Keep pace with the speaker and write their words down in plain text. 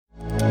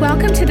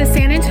Welcome to the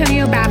San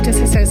Antonio Baptist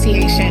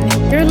Association.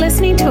 You're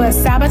listening to a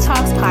Sabbath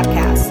Talks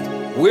podcast.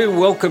 We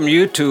welcome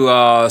you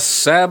to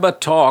Sabbath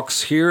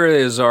Talks. Here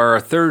is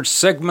our third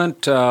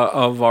segment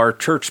of our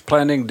church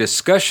planning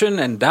discussion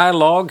and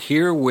dialogue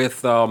here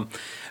with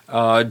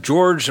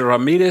George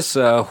Ramirez,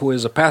 who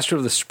is a pastor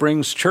of the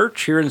Springs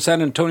Church here in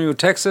San Antonio,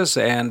 Texas,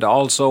 and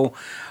also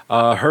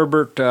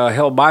Herbert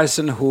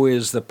Hell-Bison, who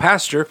is the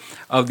pastor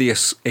of the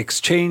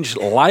Exchange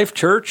Life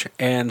Church,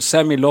 and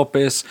Sammy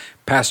Lopez,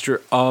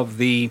 pastor of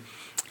the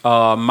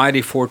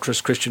Mighty Fortress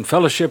Christian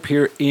Fellowship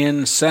here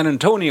in San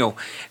Antonio.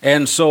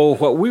 And so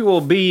what we will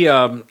be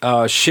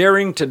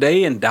sharing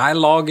today and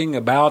dialoguing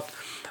about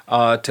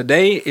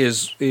today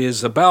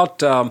is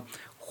about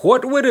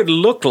what would it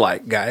look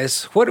like,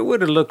 guys? What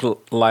would it look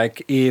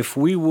like if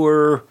we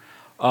were,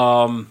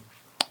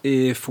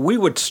 if we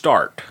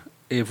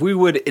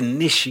would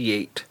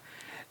initiate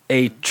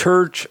a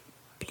church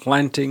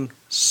planting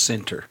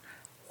center?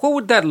 What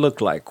would that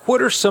look like?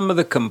 What are some of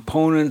the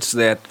components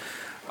that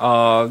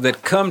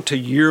come to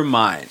your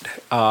mind?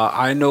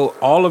 I know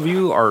all of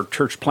you are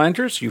church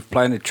planters. You've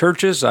planted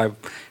churches. I've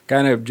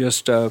kind of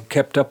just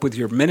kept up with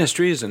your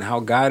ministries and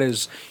how God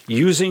is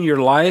using your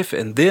life.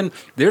 And then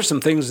there's some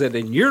things that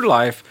in your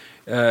life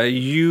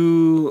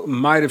you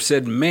might have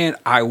said, man,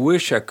 I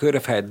wish I could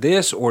have had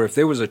this, or if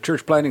there was a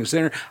church planting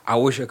center, I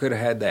wish I could have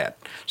had that.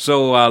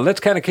 So let's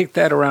kind of kick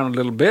that around a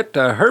little bit.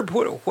 Herb,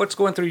 what's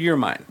going through your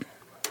mind?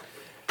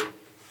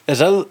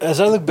 As I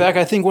look back,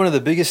 I think one of the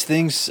biggest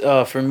things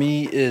for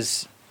me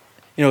is,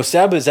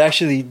 Sabbath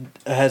actually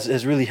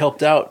has really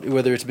helped out,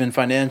 whether it's been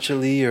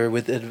financially or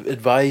with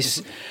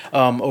advice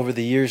over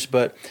the years.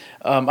 But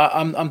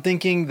I'm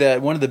thinking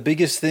that one of the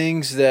biggest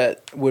things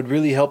that would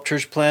really help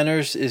church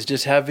planners is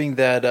just having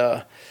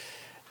that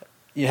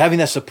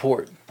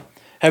support,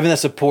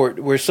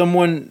 where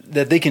someone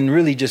that they can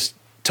really just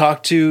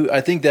talk to.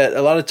 I think that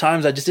a lot of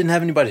times I just didn't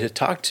have anybody to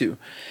talk to.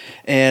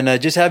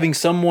 And just having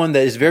someone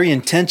that is very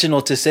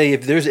intentional to say,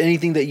 if there's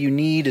anything that you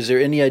need, is there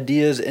any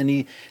ideas,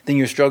 anything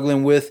you're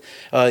struggling with,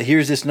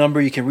 here's this number,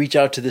 you can reach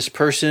out to this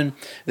person.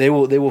 They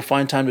will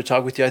find time to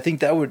talk with you. I think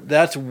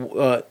that's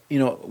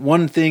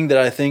one thing that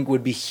I think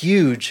would be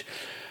huge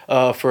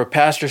for a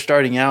pastor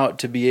starting out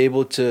to be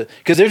able to,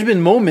 because there's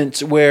been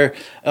moments where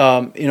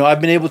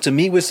I've been able to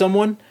meet with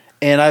someone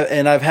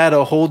and I've had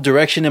a whole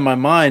direction in my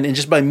mind, and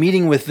just by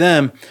meeting with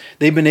them,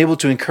 they've been able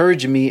to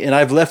encourage me, and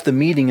I've left the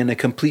meeting in a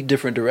complete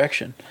different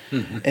direction.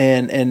 Mm-hmm.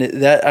 And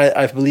that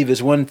I believe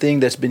is one thing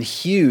that's been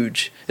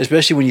huge,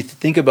 especially when you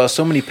think about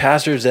so many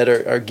pastors that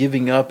are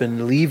giving up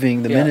and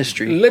leaving the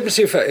ministry. Let me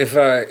see if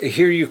I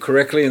hear you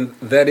correctly, and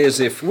that is,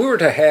 if we were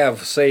to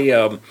have, say,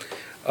 a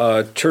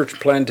church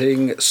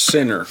planting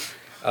center,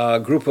 a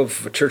group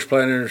of church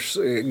planters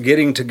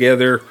getting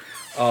together,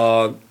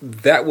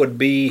 that would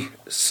be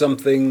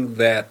something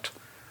that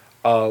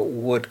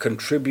would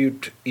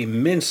contribute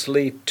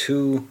immensely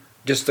to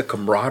just the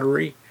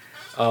camaraderie,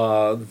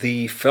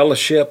 the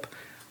fellowship,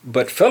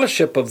 but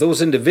fellowship of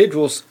those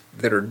individuals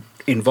that are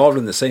involved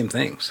in the same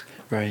things,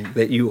 right?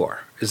 That you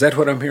are. Is that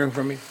what I'm hearing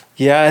from you?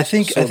 Yeah, I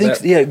think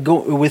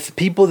go with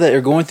people that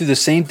are going through the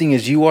same thing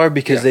as you are,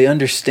 because they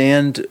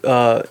understand,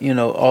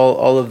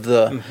 all of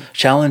the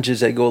challenges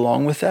that go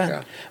along with that.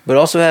 Yeah. But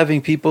also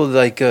having people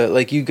like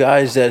you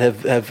guys that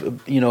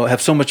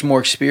have so much more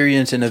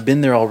experience and have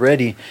been there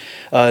already,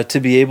 to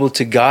be able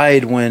to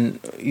guide when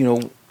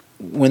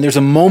there's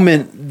a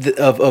moment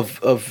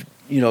of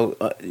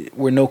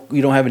where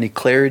you don't have any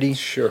clarity.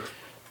 Sure.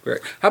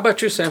 Great. How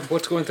about you, Sam?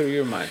 What's going through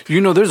your mind?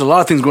 There's a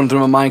lot of things going through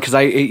my mind,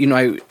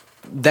 because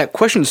that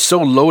question is so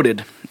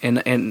loaded,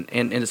 and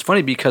it's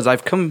funny because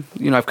I've come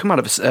out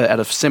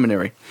of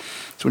seminary.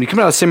 So when you come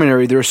out of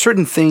seminary, there are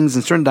certain things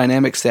and certain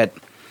dynamics that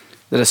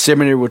a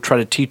seminary would try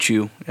to teach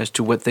you as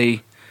to what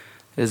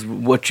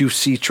you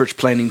see church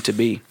planning to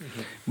be.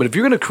 Mm-hmm. But if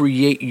you're going to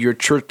create your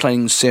church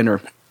planning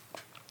center,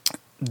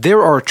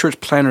 there are church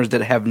planners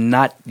that have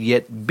not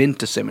yet been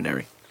to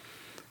seminary.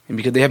 And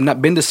because they have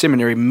not been to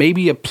seminary,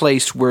 maybe a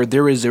place where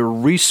there is a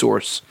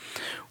resource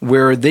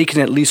where they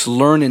can at least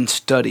learn and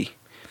study.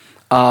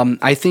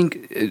 I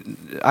think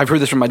I've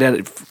heard this from my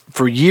dad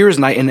for years,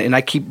 and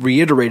I keep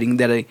reiterating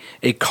that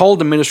a call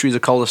to ministry is a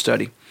call to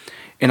study.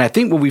 And I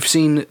think what we've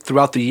seen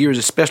throughout the years,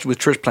 especially with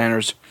church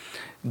planners,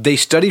 they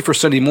study for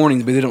Sunday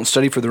mornings, but they don't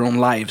study for their own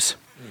lives,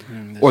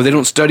 or they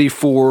don't study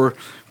for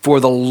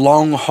the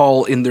long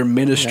haul in their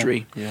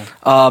ministry. Yeah.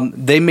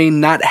 They may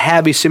not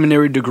have a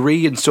seminary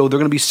degree, and so they're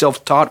going to be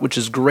self-taught, which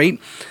is great.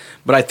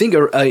 But I think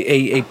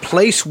a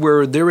place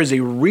where there is a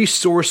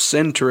resource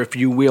center, if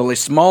you will, a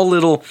small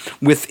little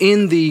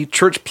within the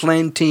church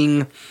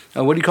planting,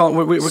 what do you call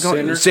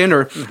it?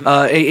 Center. Mm-hmm.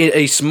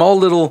 A small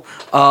little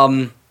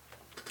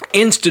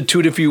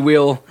institute, if you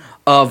will,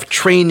 of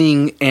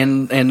training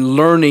and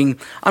learning.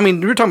 I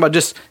mean, we're talking about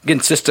just, again,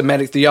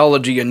 systematic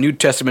theology, a New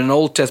Testament and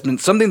Old Testament,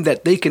 something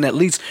that they can at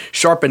least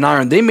sharpen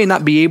iron. They may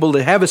not be able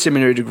to have a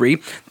seminary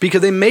degree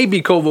because they may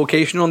be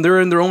co-vocational and they're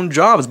in their own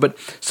jobs, but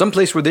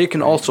someplace where they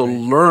can also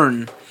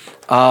learn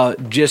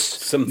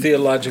just some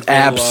theological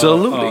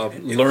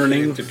absolutely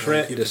learning. If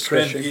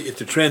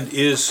the trend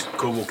is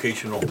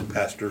co-vocational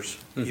pastors,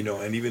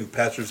 and even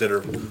pastors that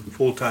are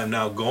full-time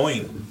now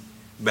going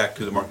back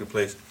to the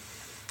marketplace,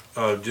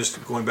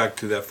 just going back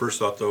to that first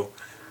thought though,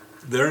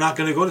 they're not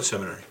going to go to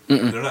seminary.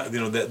 They're not,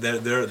 they're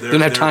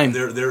don't have time.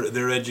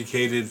 They're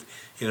educated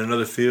in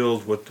another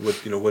field, what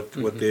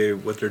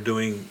they're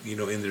doing,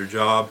 in their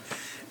job,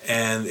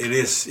 and it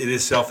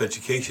is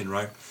self-education,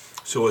 right?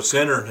 So a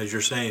center, as you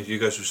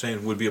guys are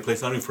saying, would be a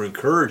place not only for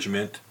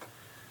encouragement,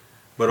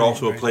 but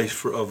also a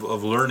place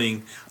of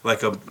learning,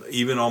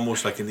 even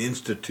almost like an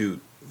institute.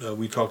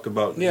 We talked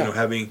about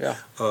having a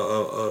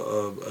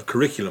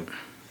curriculum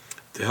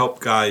to help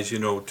guys,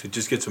 to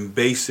just get some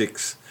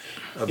basics,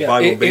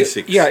 Bible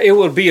basics. It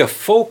would be a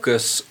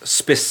focus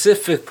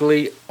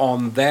specifically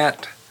on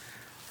that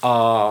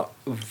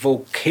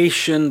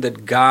vocation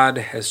that God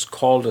has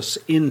called us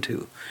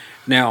into.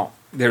 Now,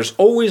 there's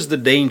always the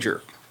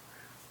danger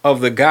of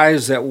the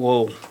guys that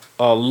will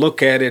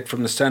look at it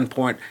from the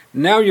standpoint,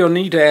 now you'll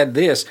need to add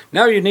this,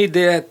 now you need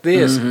to add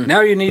this,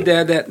 now you need to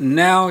add that,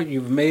 now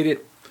you've made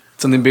it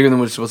something bigger than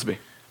what it's supposed to be.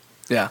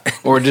 Yeah,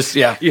 or just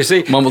you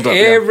see, mumbled up.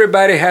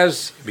 Everybody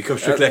has become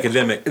strictly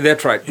academic.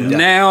 That's right. Yeah.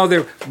 Now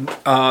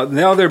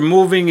they're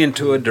moving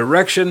into a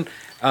direction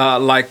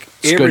like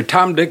every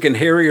Tom, Dick, and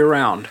Harry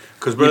around.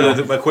 Because,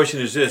 brother, my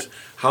question is this: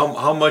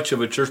 how much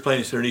of a church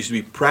planting center needs to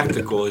be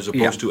practical as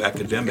opposed to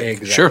academic?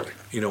 Exactly. Sure.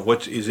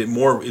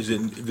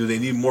 Do they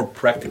need more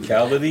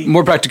practicality?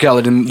 More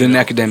practicality than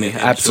academia.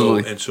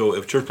 Absolutely. So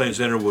if church planting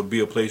center would be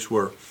a place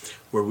where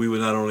we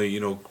would not only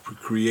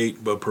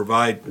create but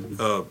provide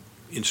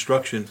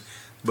instruction,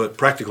 but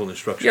practical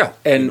instruction. Yeah,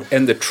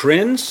 and the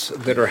trends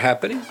that are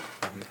happening,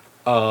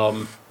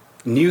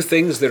 new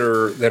things that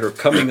are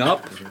coming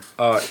up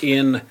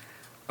in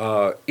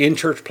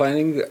church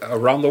planting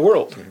around the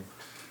world,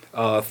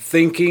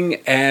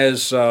 thinking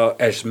as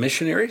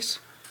missionaries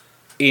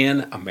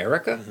in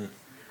America,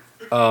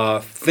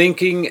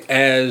 thinking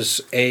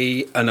as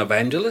an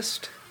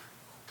evangelist.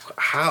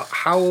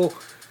 How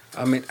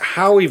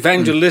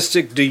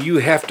evangelistic do you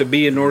have to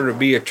be in order to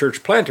be a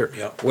church planter?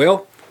 Yeah.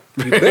 Well,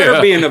 you better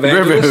be an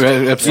evangelist.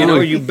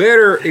 Absolutely. You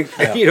better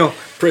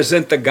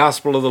present the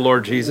gospel of the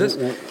Lord Jesus.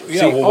 Yeah,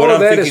 See, all of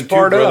that is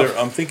part of.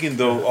 I'm thinking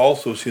though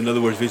also, in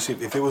other words,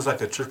 if it was like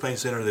a church planting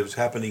center that was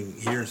happening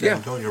here in San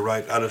Antonio,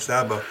 right out of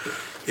Saba,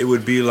 it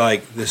would be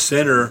like the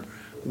center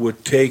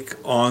would take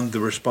on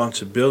the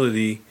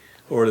responsibility,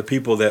 or the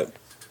people that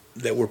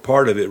were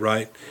part of it,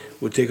 right,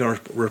 would take on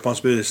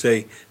responsibility to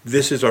say,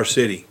 this is our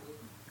city.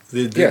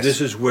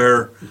 This is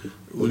where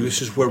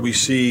we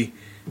see.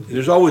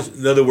 There's always,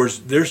 in other words,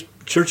 there's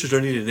churches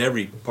are needed in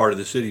every part of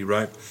the city,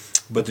 right?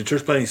 But the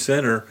church planting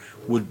center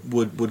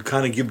would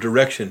kind of give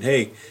direction.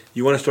 Hey,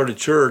 you want to start a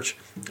church?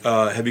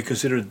 Have you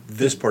considered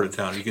this part of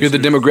town? You're the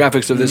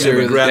demographics of this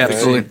area,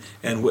 absolutely,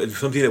 and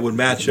something that would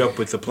match up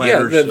with the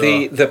planners.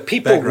 The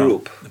people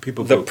background.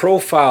 group, the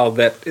profile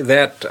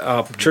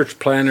that church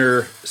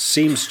planner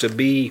seems to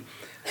be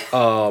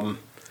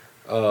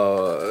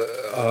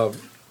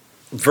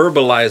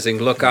verbalizing.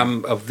 Look,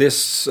 I'm of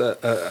this.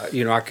 I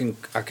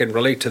can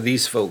relate to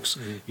these folks.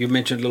 Mm-hmm. You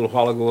mentioned a little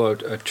while ago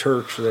a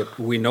church that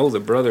we know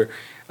the brother.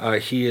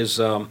 He is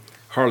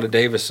Harley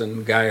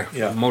Davidson guy,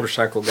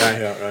 motorcycle guy.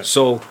 Yeah, right.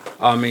 So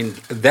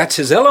that's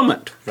his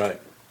element. Right.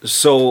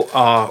 So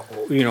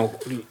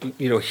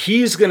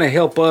he's going to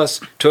help us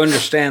to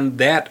understand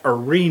that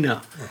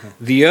arena.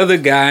 Mm-hmm. The other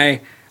guy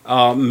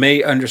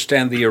may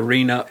understand the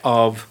arena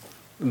of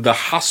the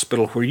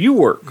hospital where you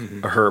work,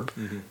 Herb,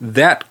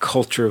 that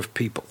culture of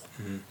people.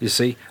 You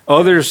see,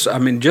 others.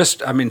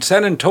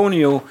 San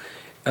Antonio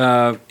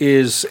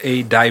is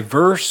a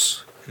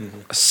diverse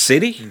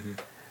city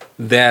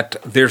that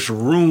there's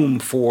room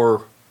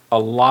for a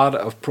lot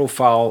of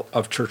profile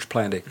of church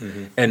planting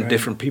and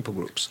different people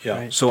groups. Yeah.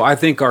 Right. So I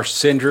think our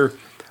center,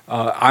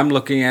 I'm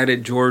looking at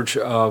it, George,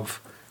 of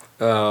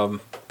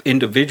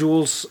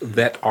individuals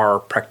that are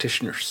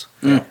practitioners,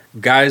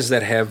 guys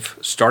that have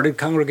started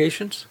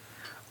congregations,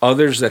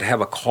 others that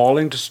have a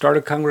calling to start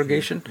a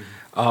congregation,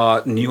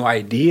 new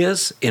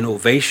ideas,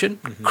 innovation,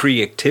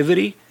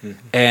 creativity,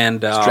 and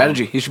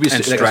strategy. He should be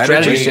and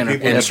strategy center.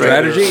 And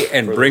strategy,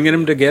 and bringing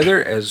them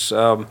together as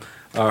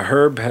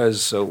Herb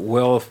has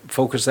well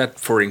focused that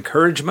for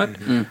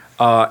encouragement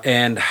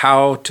and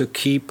how to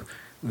keep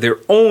their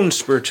own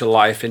spiritual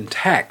life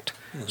intact.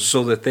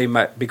 So that they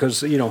might,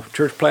 because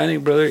church planting,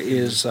 brother,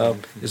 is a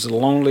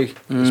lonely,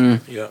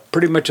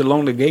 pretty much a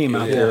lonely game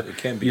out there. It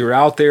can be. You're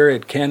out there,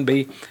 it can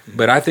be,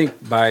 but I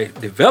think by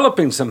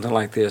developing something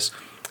like this,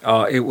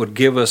 it would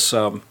give us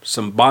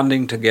some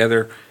bonding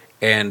together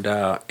and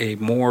a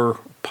more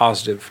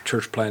positive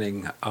church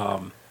planting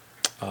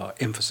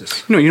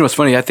emphasis. You know what's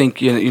funny? I think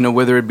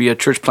whether it be a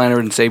church planter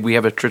and say we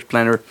have a church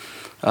planter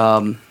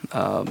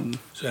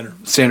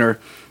center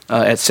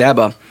at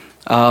Saba.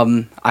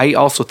 I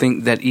also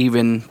think that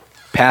even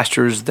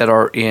pastors that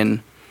are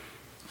in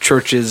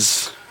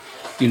churches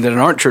that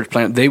aren't church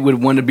planted, they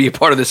would want to be a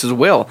part of this as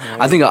well.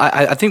 Right.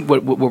 I think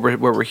what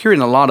we're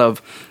hearing a lot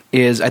of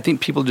is I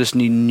think people just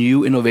need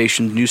new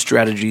innovations, new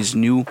strategies,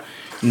 new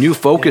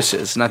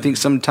focuses. And I think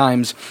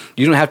sometimes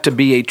you don't have to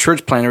be a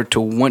church planner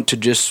to want to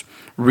just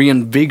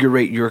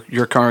reinvigorate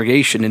your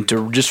congregation and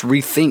to just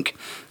rethink.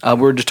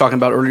 We were just talking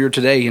about earlier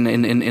today in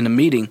a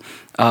meeting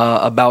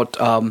about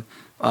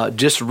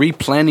just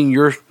replanning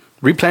your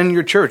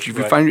church. If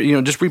you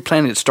find, just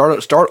replanning it,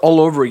 start all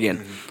over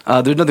again.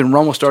 There's nothing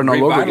wrong with starting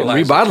all over again,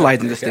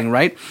 revitalizing this thing,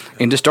 right?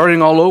 And just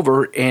starting all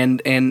over.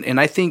 And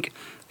I think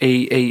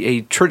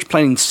a church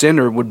planning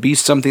center would be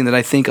something that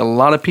I think a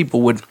lot of people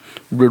would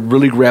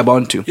really grab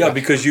onto. Yeah,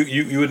 because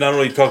you would not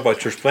only talk about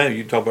church planning,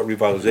 you talk about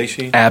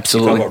revitalization.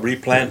 Absolutely. You talk about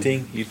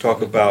replanting. You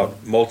talk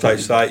about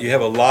multi-site. You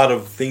have a lot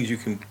of things you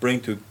can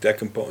bring to that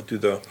component to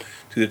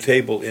the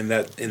table in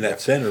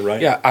that center,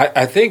 right? Yeah,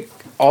 I think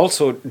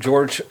also,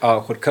 George,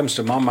 what comes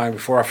to my mind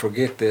before I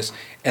forget this,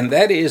 and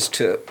that is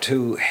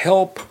to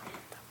help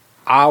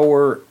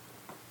our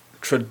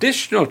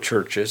traditional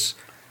churches,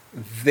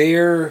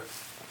 their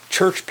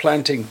church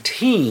planting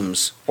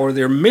teams or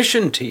their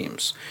mission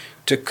teams,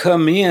 to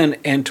come in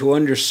and to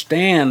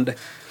understand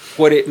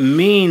what it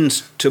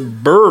means to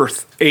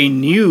birth a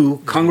new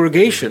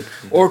congregation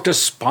or to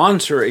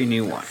sponsor a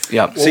new one.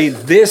 Yeah. See,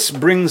 this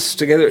brings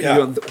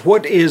together,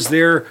 what is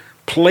their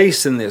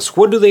place in this?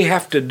 What do they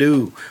have to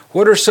do?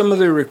 What are some of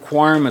the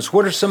requirements?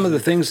 What are some of the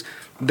things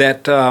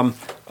that,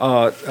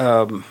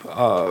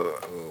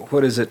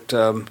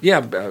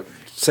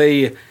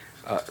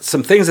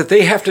 some things that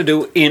they have to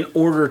do in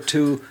order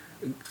to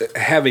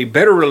have a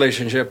better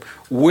relationship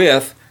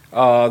with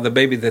the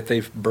baby that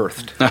they've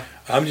birthed.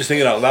 I'm just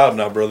thinking out loud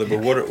now, brother. But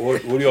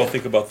what do y'all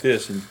think about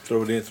this? And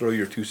throw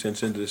your 2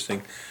 cents into this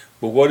thing.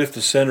 But what if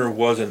the center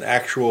was an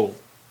actual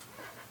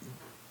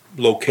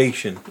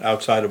location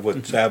outside of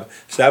what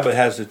Sabbath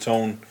has its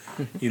own,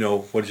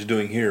 what it's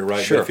doing here,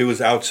 right? Sure. But if it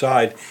was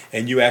outside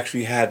and you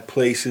actually had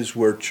places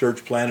where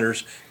church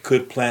planners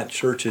could plant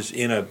churches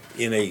in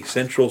a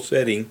central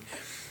setting,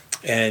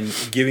 and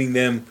giving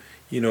them,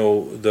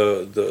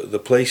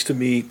 the place to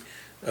meet,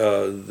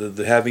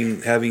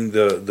 having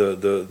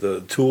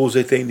the tools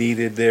that they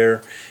needed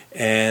there,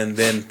 and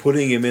then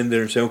putting them in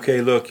there and saying,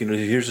 okay, look,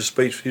 here's a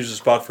space, here's a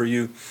spot for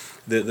you.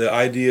 The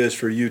idea is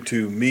for you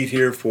to meet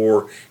here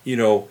for,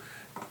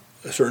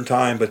 a certain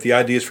time, but the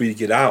idea is for you to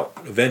get out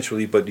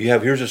eventually. But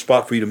here's a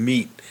spot for you to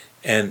meet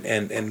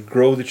and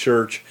grow the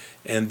church,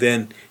 and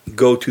then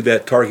go to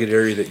that target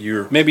area that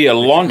you're... Maybe a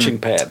launching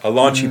pad. A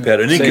launching pad,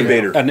 an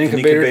incubator. An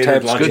incubator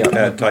type launching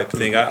pad type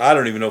thing. I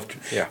don't even know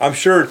if... I'm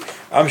sure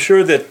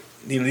that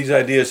these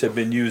ideas have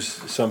been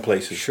used some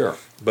places. Sure.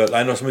 But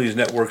I know some of these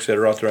networks that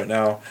are out there right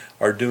now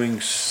are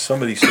doing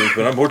some of these things.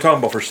 But we're talking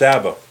about for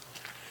Sabbath.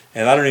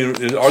 And I don't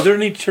even... Are there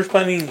any church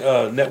planning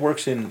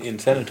networks in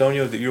San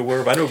Antonio that you're aware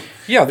of? I know...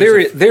 Yeah,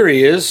 there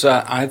is.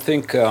 I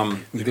think there's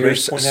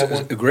Grace Point have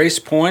one? Grace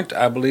Point.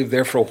 I believe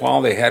there for a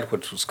while they had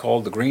what was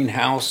called the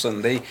Greenhouse,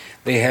 and they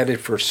had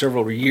it for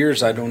several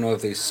years. I don't know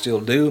if they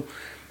still do.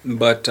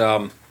 But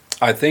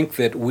I think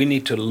that we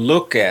need to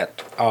look at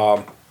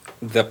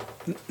the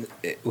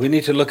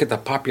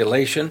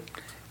population,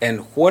 and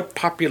what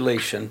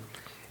population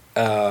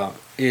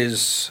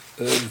is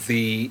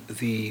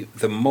the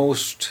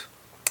most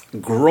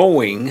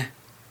growing,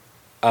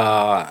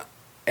 and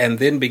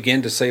then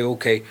begin to say,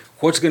 okay,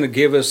 what's going to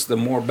give us the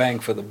more bang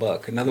for the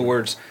buck? In other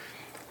words,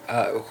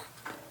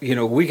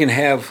 we can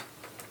have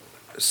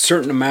a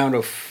certain amount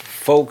of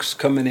folks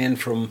coming in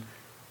from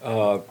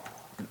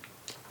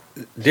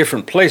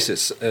different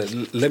places.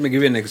 Let me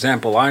give you an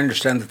example. I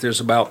understand that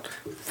there's about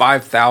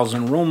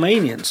 5,000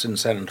 Romanians in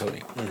San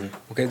Antonio. Mm-hmm.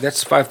 Okay,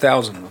 that's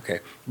 5,000. Okay,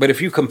 but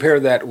if you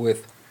compare that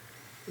with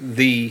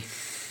the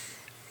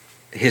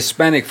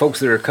Hispanic folks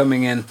that are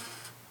coming in,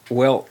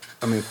 well,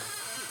 I mean,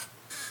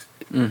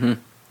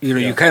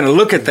 you kind of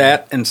look at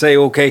that and say,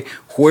 okay,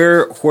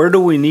 where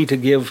do we need to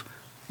give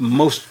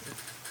most?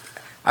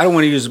 I don't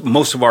want to use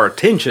most of our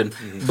attention,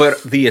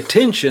 but the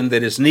attention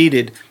that is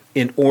needed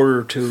in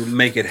order to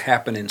make it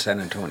happen in San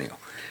Antonio.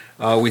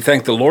 We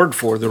thank the Lord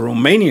for the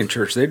Romanian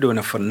church. They're doing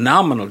a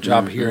phenomenal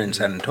job here in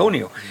San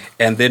Antonio.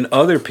 And then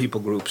other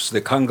people groups, the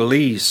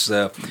Congolese,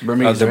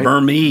 Burmese,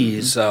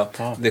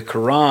 the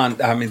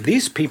Quran. I mean,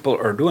 these people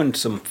are doing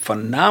some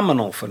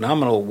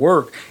phenomenal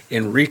work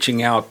in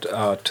reaching out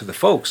to the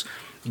folks.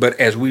 But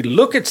as we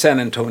look at San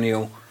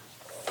Antonio,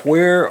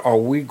 where are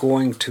we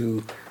going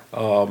to,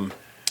 who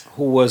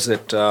was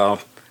it?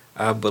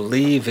 I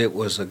believe it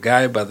was a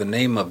guy by the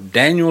name of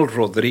Daniel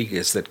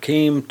Rodriguez that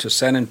came to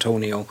San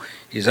Antonio.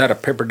 He's out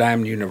of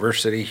Pepperdine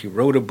University. He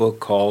wrote a book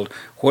called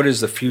What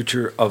is the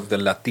Future of the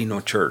Latino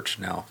Church?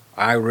 Now,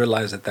 I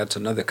realize that that's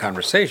another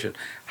conversation.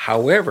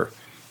 However,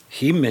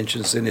 he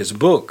mentions in his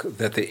book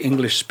that the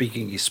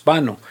English-speaking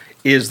Hispano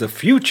is the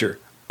future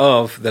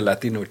of the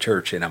Latino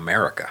church in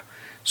America.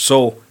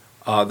 So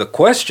the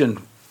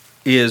question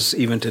is,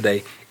 even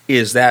today,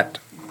 is that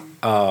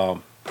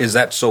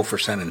so for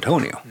San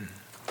Antonio?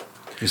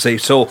 You see,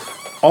 so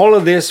all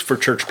of this for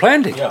church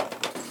planting,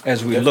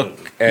 as we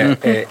look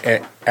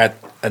at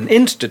an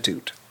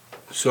institute.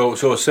 So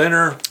a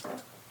center,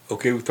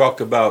 okay, we've talked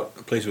about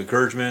a place of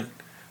encouragement,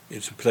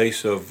 It's a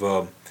place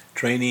of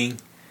training.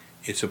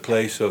 It's a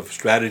place of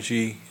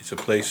strategy. It's a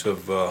place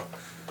of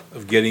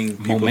getting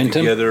people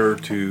Momentum. together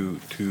to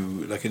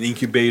like an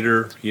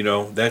incubator,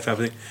 that type of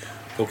thing.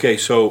 Okay,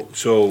 so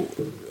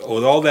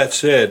with all that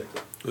said,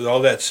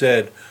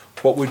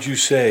 what would you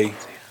say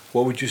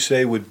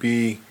would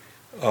be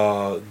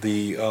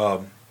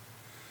the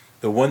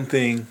one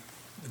thing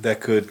that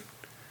could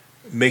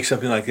make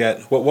something like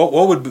that?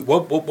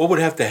 What would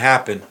have to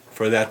happen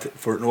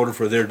in order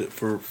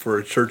for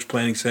a church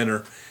planning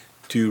center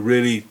to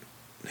really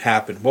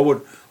happen?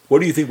 What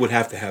do you think would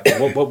have to happen?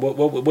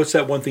 What's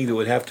that one thing that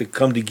would have to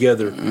come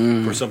together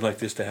for something like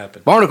this to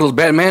happen? Barnacles,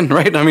 Batman,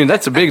 right? I mean,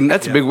 that's a big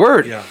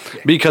word. Yeah.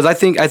 Because I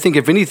think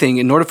if anything,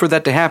 in order for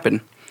that to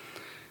happen,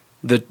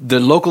 the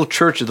local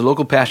churches, the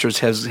local pastors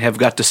have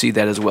got to see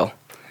that as well.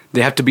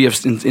 They have to be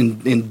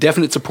in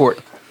definite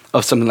support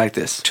of something like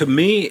this. To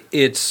me,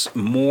 it's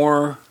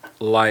more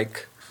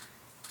like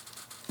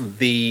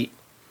the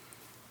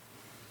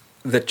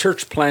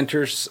church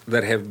planters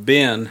that have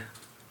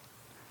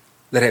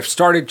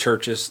started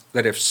churches,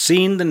 that have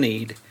seen the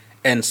need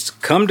and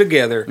come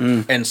together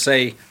and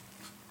say,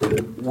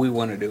 we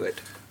want to do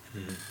it.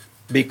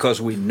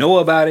 Because we know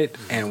about it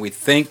and we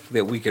think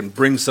that we can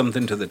bring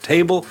something to the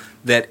table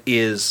that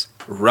is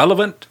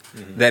relevant,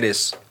 that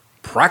is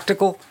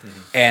practical,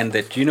 and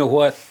that, you know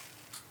what,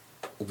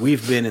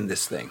 we've been in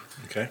this thing.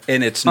 Okay.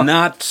 And it's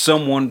not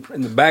someone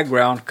in the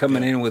background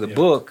coming in with a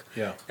book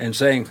and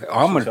saying,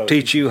 I'm going to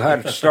teach you how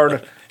to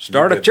start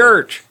a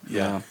church.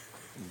 Yeah.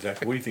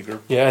 Exactly. What do you think,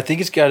 Herb? Yeah, I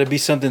think it's got to be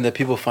something that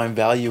people find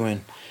value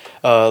in.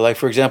 Like,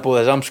 for example,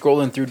 as I'm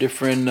scrolling through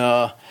different,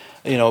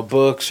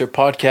 books or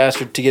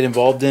podcasts to get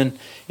involved in,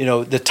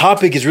 the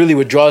topic is really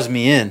what draws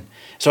me in.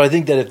 So I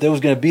think that if there was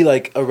going to be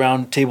like a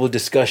round table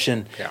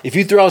discussion, if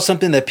you throw out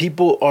something that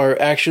people are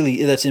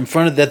actually, that's in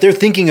front of, that they're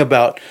thinking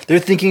about, they're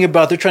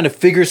trying to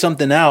figure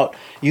something out,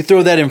 you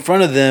throw that in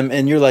front of them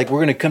and you're like, we're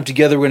going to come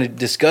together, we're going to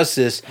discuss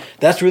this.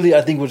 That's really,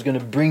 I think, what's going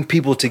to bring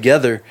people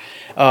together.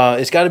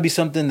 It's got to be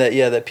something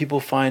that people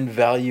find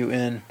value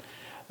in.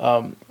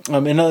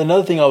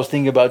 Another thing I was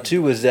thinking about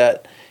too was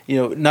that,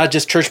 not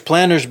just church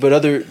planners, but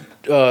other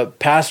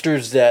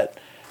pastors that,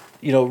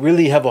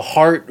 really have a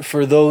heart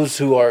for those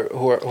who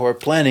are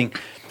planning.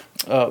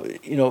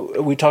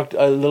 We talked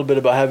a little bit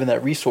about having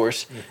that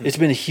resource. It's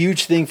been a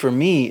huge thing for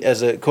me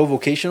as a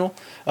co-vocational,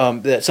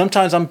 that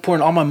sometimes I'm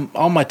pouring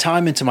all my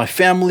time into my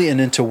family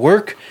and into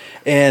work,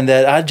 and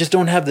that I just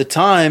don't have the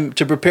time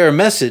to prepare a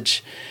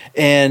message.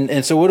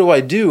 And so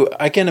what do?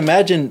 I can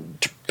imagine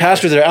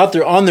pastors that are out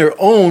there on their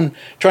own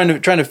trying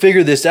to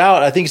figure this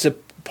out. I think it's a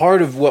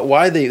part of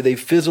why they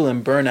fizzle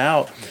and burn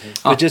out.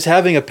 But just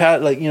having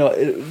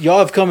y'all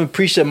have come and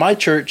preached at my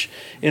church.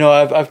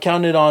 I've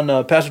counted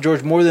on Pastor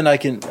George more than I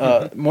can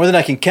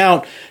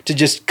count to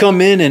just come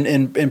in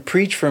and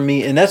preach for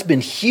me, and that's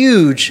been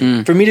huge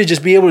for me to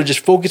just be able to just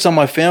focus on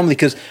my family.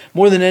 Because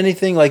more than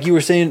anything, like you were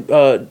saying,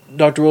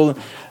 Dr.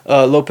 Roland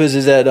Lopez,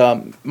 is that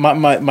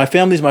my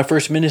family is my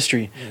first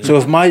ministry. So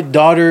if my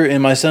daughter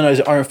and my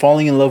son aren't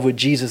falling in love with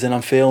Jesus, then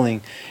I'm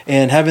failing.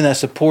 And having that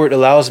support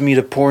allows me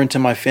to pour into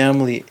my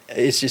family.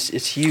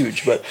 It's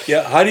huge. But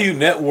how do you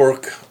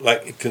network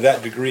like to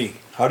that degree?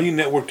 How do you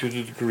network to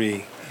the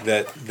degree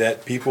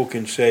that people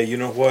can say, you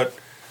know what,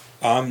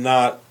 I'm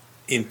not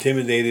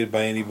intimidated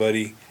by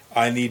anybody.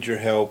 I need your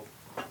help.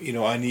 We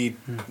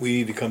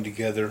need to come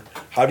together.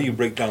 How do you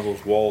break down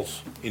those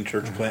walls in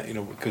church plant?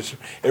 Because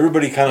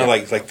everybody kind of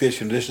like this.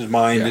 This is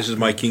mine. This is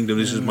my kingdom.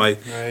 This is my,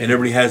 and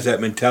everybody has that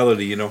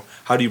mentality.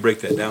 How do you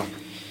break that down?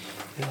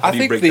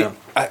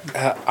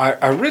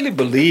 I really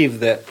believe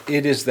that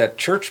it is that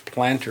church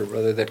planter,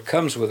 brother, that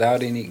comes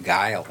without any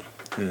guile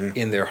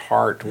in their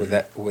heart.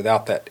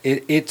 Without that,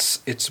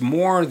 it's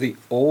more the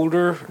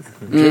older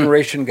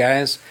generation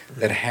guys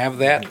that have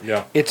that.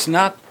 Yeah. It's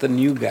not the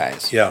new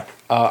guys. Yeah.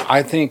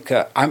 I think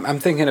I'm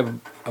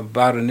thinking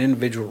about an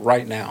individual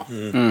right now.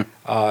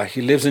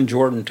 He lives in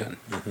Jordanton,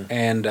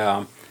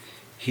 and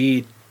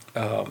he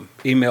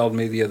emailed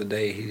me the other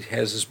day. He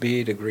has his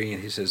BA degree,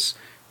 and he says,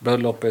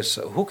 Brother Lopez,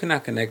 who can I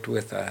connect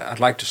with? I'd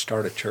like to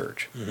start a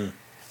church.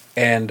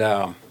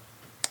 And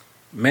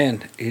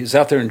man, he's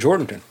out there in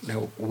Jordanton.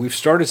 Now, we've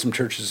started some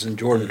churches in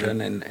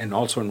Jordanton and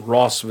also in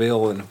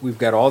Rossville, and we've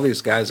got all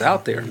these guys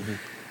out there.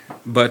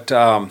 But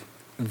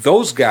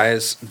those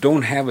guys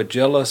don't have a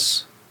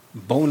jealous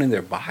bone in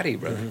their body,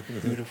 brother,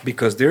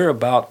 because they're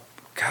about,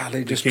 God,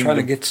 they're just trying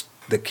to get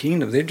the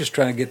kingdom. They're just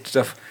trying to get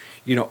stuff,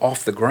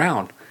 off the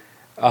ground.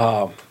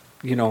 I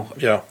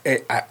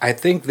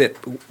think that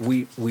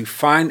we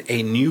find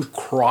a new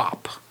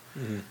crop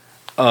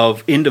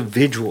of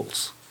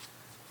individuals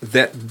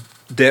that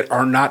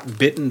are not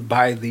bitten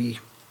by the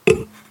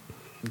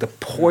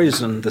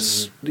poison,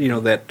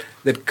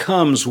 that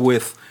comes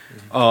with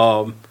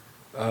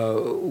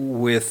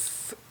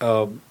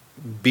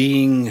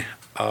being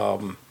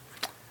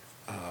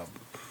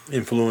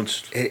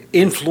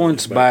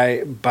influenced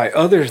by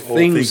other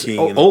things,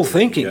 old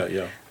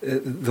thinking.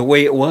 The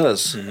way it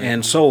was.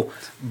 And so,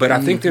 but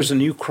I think there's a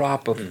new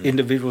crop of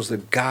individuals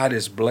that God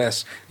has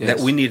blessed that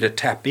we need to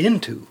tap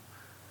into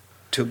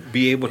to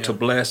be able to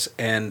bless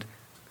and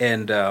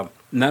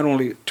not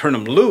only turn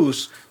them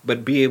loose,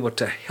 but be able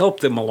to help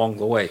them along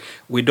the way.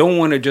 We don't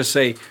want to just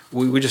say,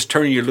 we just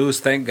turn you loose,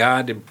 thank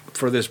God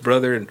for this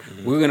brother, and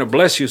we're going to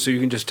bless you so you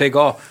can just take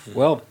off.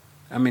 Well,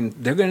 I mean,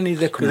 they're going to need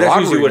that camaraderie.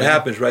 That's usually what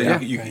happens, right? Yeah.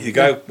 The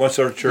guy wants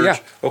to start a church.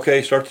 Yeah.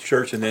 Okay, start the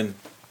church, and then,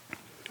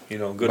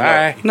 good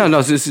Bye. luck.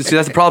 No. See,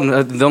 that's the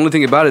problem. The only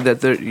thing about it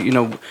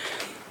that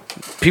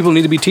people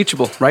need to be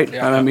teachable, right?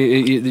 Yeah. I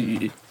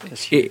mean,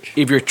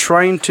 if you're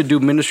trying to do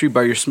ministry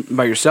by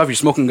yourself, you're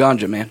smoking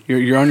ganja, man.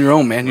 You're on your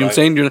own, man. You know what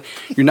I'm saying?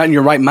 You're not in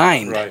your right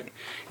mind. Right.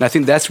 And I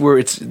think that's where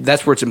it's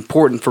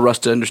important for us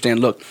to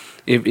understand. Look,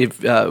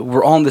 if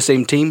we're all on the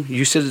same team,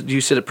 you said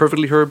it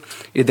perfectly, Herb.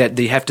 That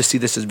they have to see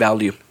this as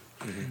value.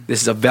 Mm-hmm.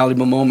 This is a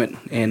valuable moment,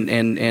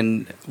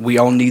 and we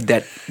all need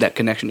that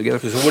connection together.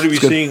 So what are we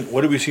seeing?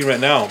 What are we seeing right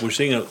now? We're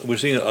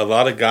seeing a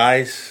lot of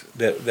guys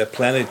that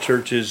planted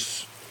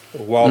churches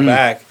a while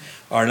back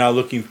are now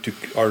looking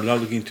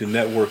to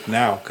network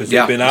now because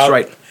they've been out.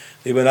 Right.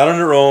 They've been out on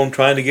their own,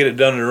 trying to get it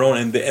done on their own,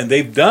 and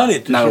they've done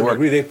it to a certain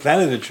degree. They've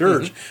planted a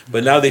church,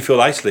 but now they feel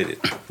isolated.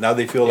 Now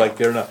they feel like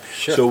they're not.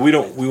 Sure. So we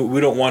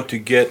don't want to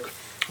get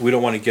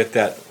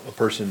that a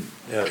person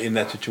in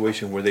that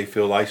situation where they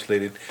feel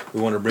isolated.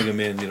 We want to bring them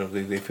in.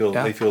 They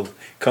feel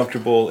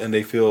comfortable, and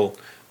they feel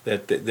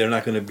that they're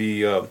not going to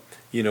be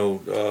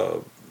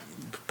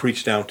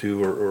preached down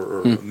to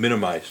or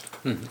minimized.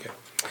 Okay.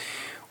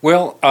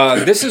 Well,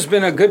 this has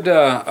been a good,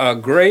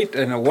 great,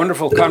 and a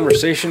wonderful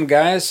conversation,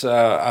 guys.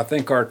 I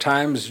think our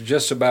time's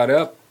just about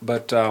up,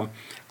 but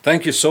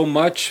thank you so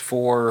much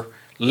for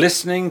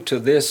listening to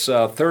this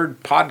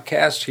third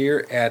podcast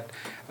here at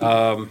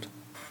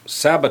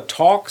Sabbath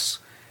Talks,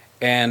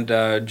 and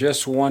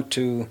just want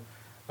to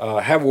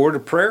have a word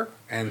of prayer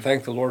and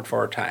thank the Lord for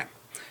our time.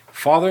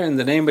 Father, in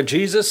the name of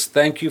Jesus,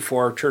 thank you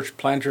for our church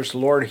planters,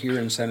 Lord, here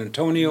in San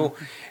Antonio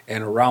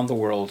and around the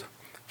world.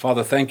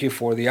 Father, thank you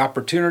for the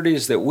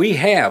opportunities that we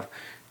have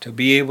to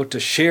be able to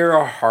share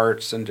our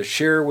hearts and to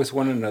share with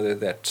one another,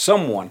 that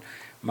someone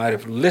might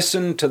have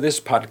listened to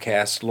this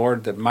podcast,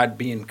 Lord, that might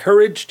be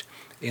encouraged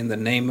in the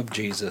name of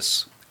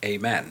Jesus.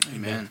 Amen.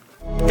 Amen.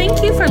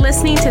 Thank you for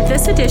listening to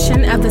this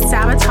edition of the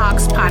Sabbath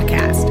Talks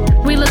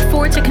podcast. We look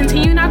forward to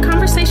continuing